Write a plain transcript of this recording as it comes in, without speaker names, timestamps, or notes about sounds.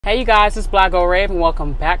Hey you guys, it's blackgirlrave and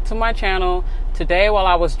welcome back to my channel. Today while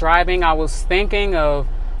I was driving, I was thinking of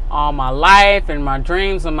all my life and my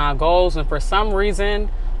dreams and my goals, and for some reason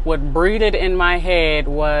what breathed in my head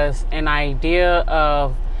was an idea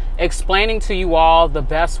of explaining to you all the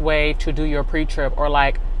best way to do your pre-trip, or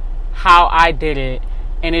like how I did it.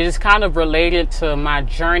 And it is kind of related to my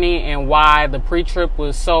journey and why the pre-trip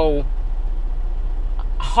was so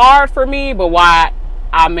hard for me, but why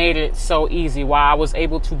I made it so easy, why I was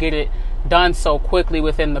able to get it done so quickly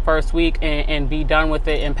within the first week and be done with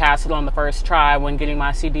it and pass it on the first try when getting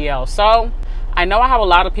my CDL. So I know I have a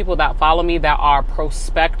lot of people that follow me that are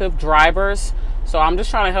prospective drivers, so I'm just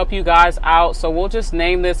trying to help you guys out. So we'll just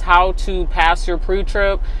name this how to pass your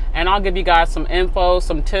pre-trip, and I'll give you guys some info,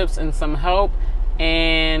 some tips, and some help,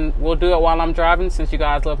 and we'll do it while I'm driving since you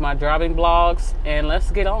guys love my driving vlogs. And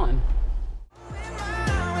let's get on.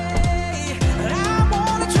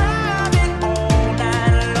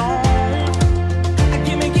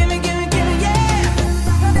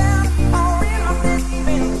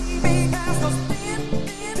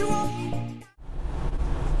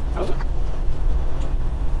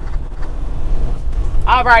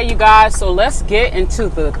 All right, you guys, so let's get into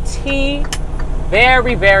the tea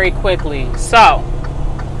very quickly. So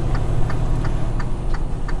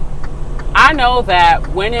I know that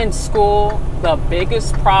when in school, the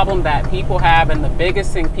biggest problem that people have and the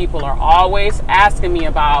biggest thing people are always asking me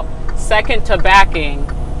about, second to backing,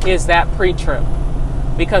 is that pre-trip.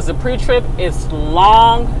 Because the pre-trip is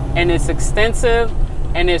long and it's extensive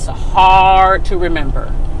and it's hard to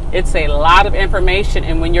remember. It's a lot of information,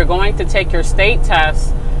 and when you're going to take your state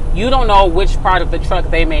test, you don't know which part of the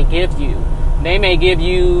truck they may give you. They may give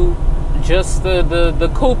you just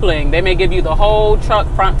the coupling. They may give you the whole truck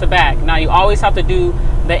front to back. Now, you always have to do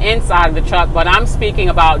the inside of the truck, but I'm speaking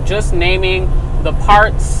about just naming the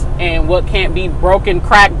parts and what can't be broken,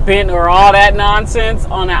 cracked, bent, or all that nonsense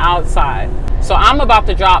on the outside. So I'm about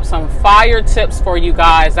to drop some fire tips for you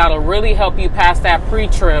guys that'll really help you pass that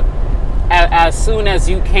pre-trip as soon as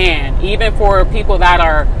you can. Even for people that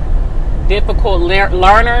are difficult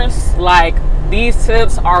learners, like, these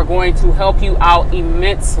tips are going to help you out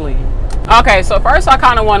immensely. Okay, so first I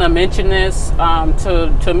kind of want to mention this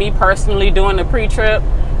to me personally doing the pre-trip.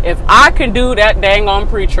 If I can do that dang on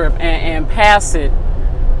pre-trip and pass it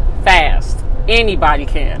fast, anybody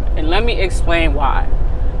can. And let me explain why.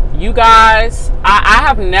 You guys, I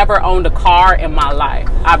have never owned a car in my life.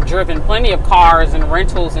 I've driven plenty of cars and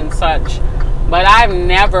rentals and such, but I've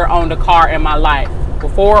never owned a car in my life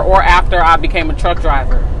before or after I became a truck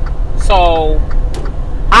driver. So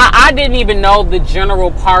I didn't even know the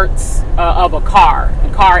general parts of a car,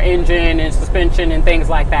 the car engine and suspension and things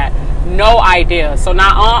like that. No idea. So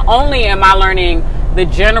not only am I learning the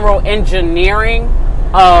general engineering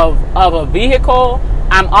of a vehicle,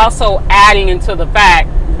 I'm also adding into the fact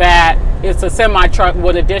that it's a semi-truck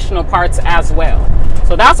with additional parts as well.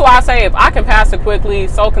 So that's why I say if I can pass it quickly,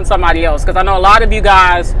 so can somebody else. Because I know a lot of you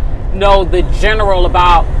guys know the general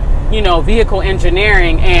about, you know, vehicle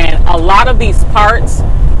engineering, and a lot of these parts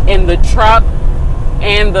in the truck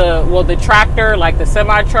and the tractor, like the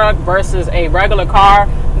semi-truck versus a regular car,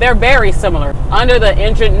 they're very similar. Under the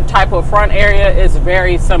engine type of front area is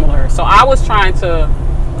very similar. So I was trying to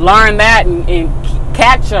learn that and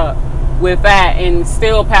catch up with that and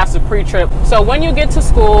still pass the pre-trip. So when you get to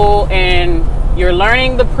school and you're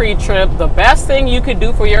learning the pre-trip, the best thing you could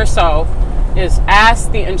do for yourself is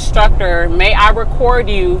ask the instructor, may I record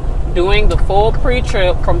you doing the full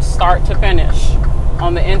pre-trip from start to finish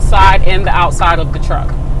on the inside and the outside of the truck.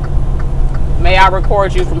 May I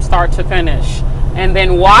record you from start to finish, and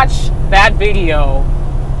then watch that video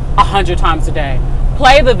 100 times a day.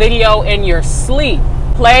 Play the video in your sleep.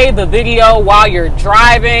 Play the video while you're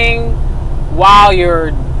driving, while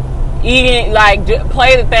you're eating, like,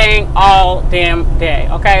 play the thing all damn day,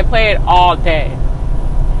 okay? Play it all day.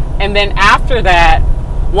 And then after that,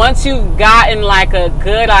 once you've gotten like a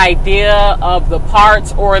good idea of the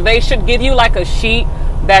parts, or they should give you like a sheet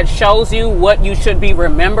that shows you what you should be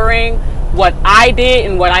remembering. What I did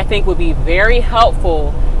and what I think would be very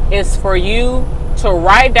helpful is for you to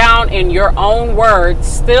write down in your own words,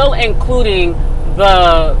 still including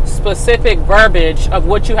the specific verbiage of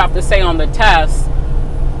what you have to say on the test,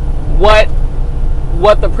 what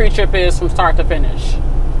the pre-trip is from start to finish.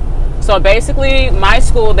 So basically, my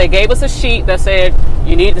school, they gave us a sheet that said,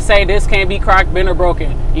 you need to say this can't be cracked, bent, or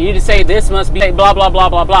broken. You need to say this must be blah, blah, blah,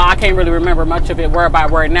 blah, blah. I can't really remember much of it word by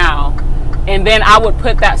word now. And then I would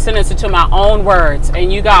put that sentence into my own words.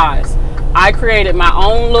 And you guys, I created my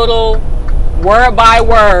own little word by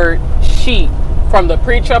word sheet from the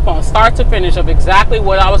pre-trip on start to finish of exactly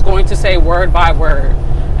what I was going to say word by word.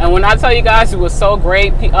 And when I tell you guys it was so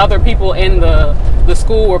great, other people in the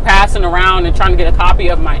school were passing around and trying to get a copy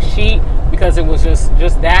of my sheet because it was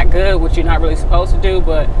just that good, which you're not really supposed to do.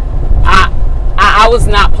 But I was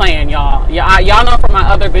not playing, y'all. Y'all know from my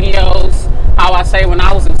other videos how I say when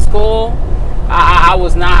I was in school, I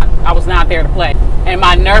was not there to play. And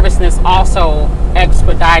my nervousness also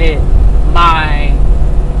expedited my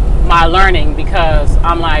learning, because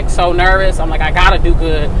I'm like so nervous. I'm like, I gotta do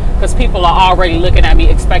good because people are already looking at me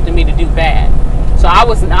expecting me to do bad. So I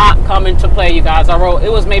was not coming to play, you guys. I wrote,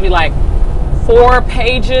 it was maybe like 4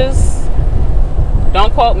 pages,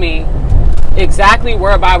 don't quote me, exactly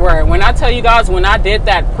word by word. When I tell you guys, when I did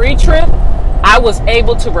that pre-trip, I was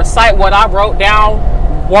able to recite what I wrote down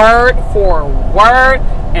word for word.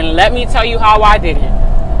 And let me tell you how I did it.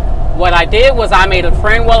 What I did was I made a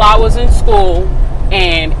friend while I was in school,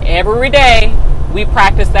 and every day we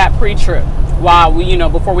practiced that pre-trip while we,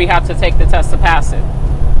 before we have to take the test to pass it.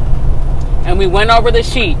 And we went over the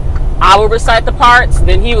sheet. I would recite the parts,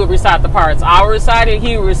 then he would recite the parts. I would recite it,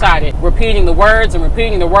 he would recite it, repeating the words and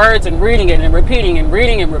repeating the words and reading it and repeating and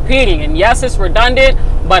reading and repeating. And yes, it's redundant,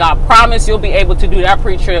 but I promise you'll be able to do that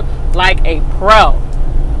pre-trip like a pro.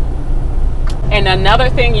 And another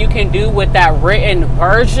thing you can do with that written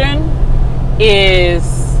version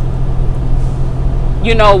is,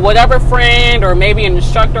 whatever friend or maybe an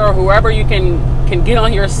instructor or whoever you can get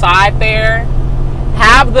on your side there,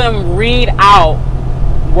 have them read out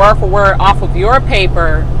word for word off of your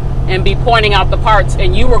paper and be pointing out the parts,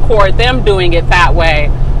 and you record them doing it that way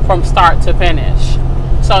from start to finish.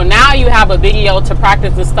 So now you have a video to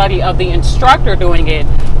practice the study of the instructor doing it,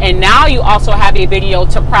 and now you also have a video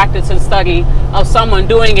to practice and study of someone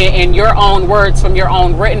doing it in your own words from your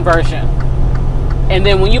own written version. And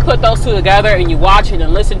then when you put those two together and you watch it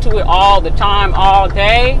and listen to it all the time, all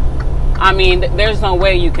day, I mean, there's no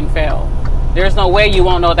way you can fail. There's no way you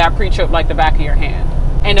won't know that pre-trip like the back of your hand.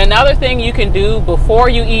 And another thing you can do before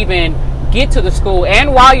you even get to the school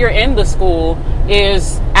and while you're in the school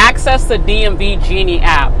is access the DMV Genie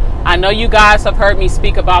app. I know you guys have heard me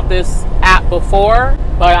speak about this app before,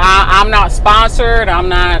 but I'm not sponsored. I'm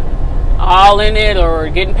not all in it or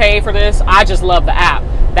getting paid for this. I just love the app.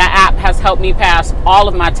 That app has helped me pass all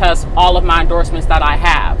of my tests, all of my endorsements that I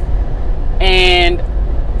have. And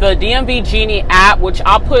the DMV Genie app, which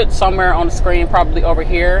I'll put somewhere on the screen, probably over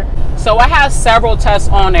here. So it has several tests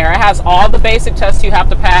on there. It has all the basic tests you have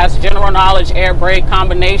to pass: general knowledge, air brake,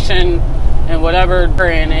 combination, and whatever,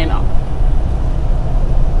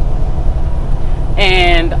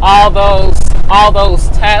 and all those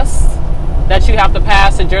tests that you have to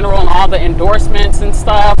pass in general, and all the endorsements and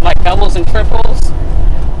stuff like doubles and triples.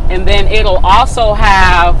 And then it'll also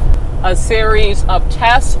have a series of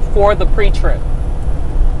tests for the pre-trip.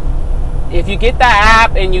 If you get that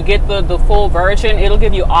app and you get the full version, it'll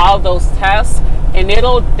give you all of those tests, and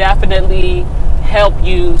it'll definitely help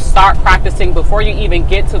you start practicing before you even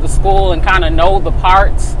get to the school and kind of know the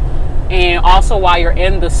parts, and also while you're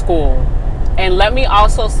in the school. And let me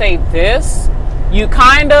also say this, you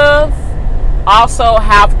kind of also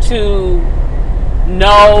have to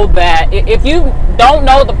know that if you don't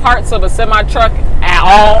know the parts of a semi-truck at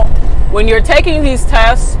all, when you're taking these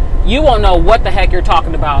tests, you won't know what the heck you're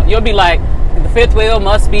talking about. You'll be like, the fifth wheel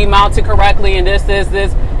must be mounted correctly and this,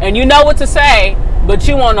 and you know what to say, but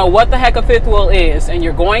you won't know what the heck a fifth wheel is, and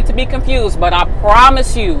you're going to be confused. But I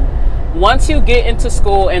promise you, once you get into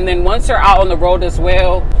school and then once you're out on the road as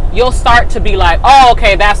well, you'll start to be like, oh,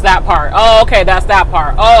 okay, that's that part. Oh, okay, that's that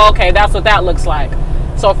part. Oh, okay, that's what that looks like.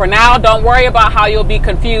 So for now, don't worry about how you'll be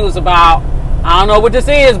confused about, I don't know what this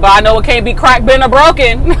is, but I know it can't be cracked, bent, or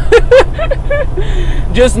broken.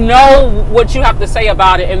 Just know what you have to say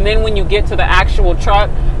about it. And then when you get to the actual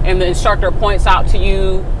truck and the instructor points out to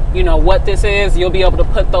you, what this is, you'll be able to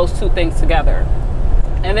put those two things together.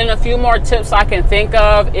 And then a few more tips I can think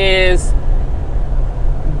of is,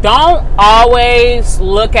 don't always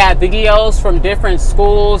look at videos from different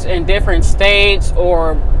schools in different states,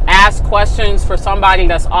 or ask questions for somebody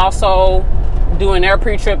that's also doing their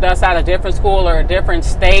pre-trip that's at a different school or a different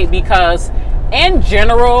state, because in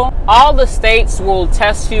general, all the states will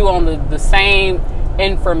test you on the same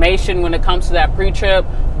information when it comes to that pre-trip,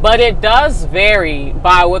 but it does vary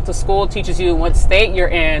by what the school teaches you and what state you're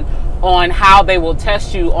in on how they will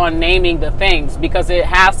test you on naming the things, because it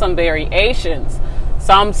has some variations.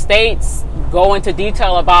 Some states go into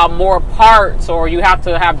detail about more parts, or you have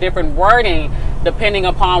to have different wording depending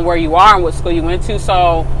upon where you are and what school you went to.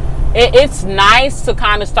 So it's nice to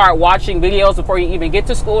kind of start watching videos before you even get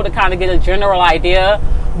to school to kind of get a general idea,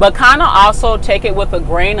 but kind of also take it with a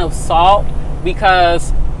grain of salt,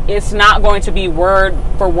 because it's not going to be word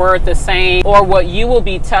for word the same, or what you will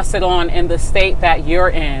be tested on in the state that you're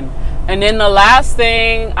in. And then the last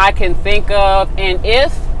thing I can think of, and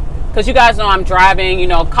because you guys know I'm driving, you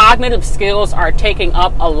know, cognitive skills are taking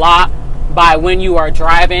up a lot by when you are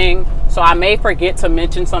driving. So I may forget to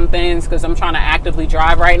mention some things because I'm trying to actively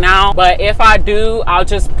drive right now. But if I do, I'll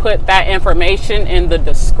just put that information in the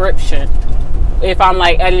description. If I'm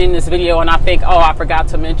like editing this video and I think, oh, I forgot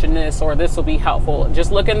to mention this, or this will be helpful,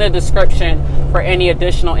 just look in the description for any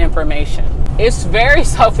additional information. It's very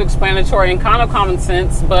self-explanatory and kind of common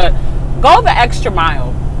sense, but go the extra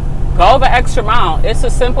mile. Go the extra mile. It's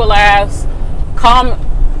as simple as come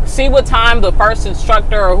see what time the first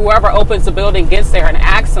instructor or whoever opens the building gets there and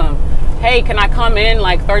ask them, hey, can I come in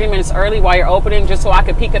like 30 minutes early while you're opening just so I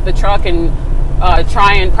can peek at the truck and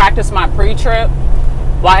try and practice my pre-trip?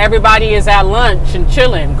 While everybody is at lunch and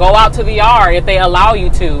chilling, go out to the yard if they allow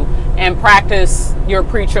you to and practice your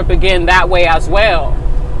pre-trip again that way as well.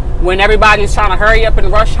 When everybody's trying to hurry up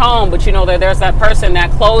and rush home, but you know that there's that person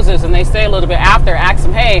that closes and they stay a little bit after, ask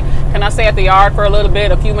them, hey, can I stay at the yard for a little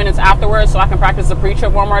bit, a few minutes afterwards so I can practice the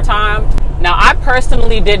pre-trip one more time? Now, I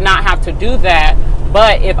personally did not have to do that,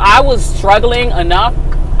 but if I was struggling enough,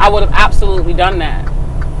 I would have absolutely done that.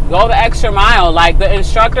 Go the extra mile. Like the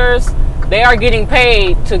instructors, they are getting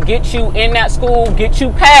paid to get you in that school, get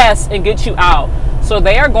you passed, and get you out. So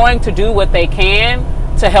they are going to do what they can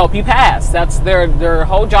to help you pass. That's their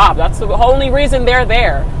whole job. That's the only reason they're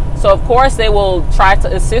there. So of course they will try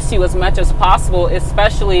to assist you as much as possible,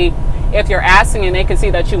 especially if you're asking and they can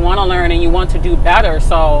see that you want to learn and you want to do better.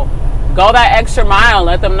 So go that extra mile.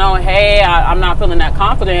 Let them know, hey, I'm not feeling that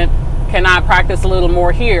confident. Can I practice a little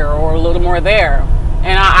more here or a little more there?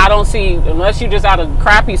 And I don't see, unless you're just out of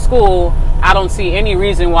crappy school, I don't see any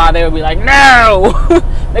reason why they would be like, no.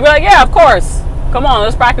 They'd be like, yeah, of course. Come on,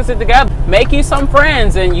 let's practice it together. Make you some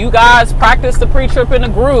friends and you guys practice the pre-trip in a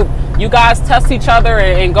group. You guys test each other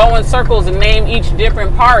and go in circles and name each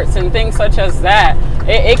different parts and things such as that.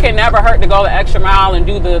 It can never hurt to go the extra mile and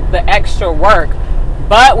do the extra work.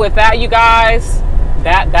 But with that, you guys,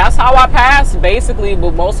 that's how I passed basically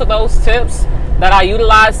with most of those tips that I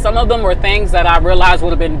utilized. Some of them were things that I realized would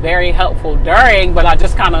have been very helpful during, but I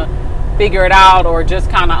just kind of figured out or just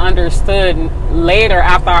kind of understood later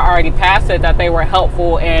after I already passed it that they were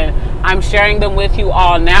helpful, and I'm sharing them with you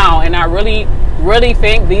all now. And I really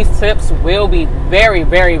think these tips will be very,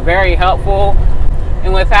 very, very helpful.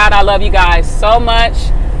 And with that, I love you guys so much.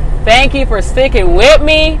 Thank you for sticking with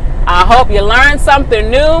me. I hope you learned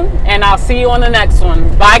something new, and I'll see you on the next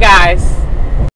one. Bye, guys.